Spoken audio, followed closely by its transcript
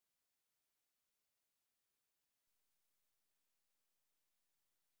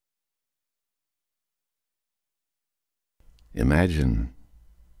Imagine,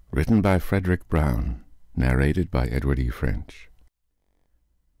 written by Frederic Brown, narrated by Edward E.French.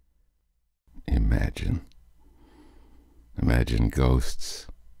 Imagine. Imagine ghosts,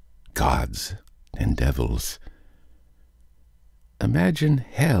 gods, and devils. Imagine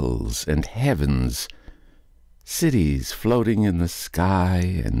hells and heavens, cities floating in the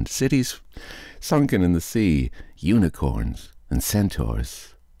sky and cities sunken in the sea, unicorns and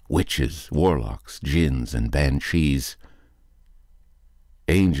centaurs, witches, warlocks, jinns, and banshees,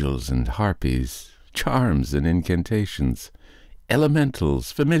 angels and harpies, charms and incantations,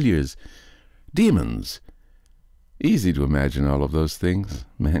 elementals, familiars, demons. Easy to imagine all of those things.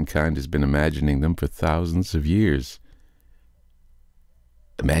 Mankind has been imagining them for thousands of years.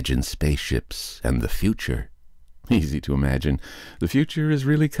 Imagine spaceships and the future. Easy to imagine. The future is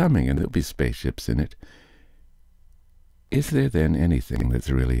really coming, and there'll be spaceships in it. Is there then anything that's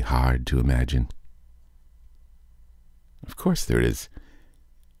really hard to imagine? Of course there is.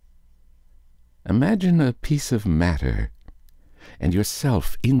 Imagine a piece of matter, and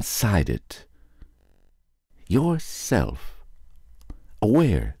yourself inside it. Yourself,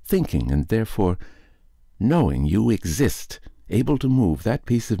 aware, thinking, and therefore knowing you exist, able to move that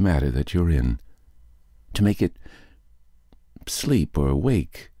piece of matter that you're in, to make it sleep or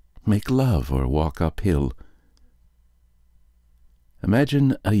wake, make love or walk uphill.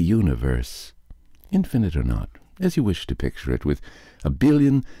 Imagine a universe, infinite or not, as you wish to picture it, with a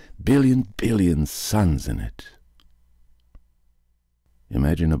billion suns in it.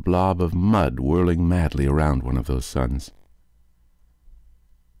 Imagine a blob of mud whirling madly around one of those suns.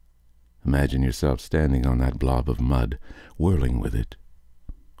 Imagine yourself standing on that blob of mud, whirling with it,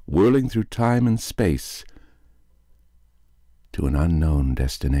 whirling through time and space to an unknown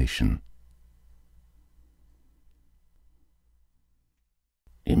destination.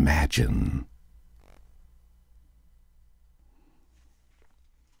 Imagine.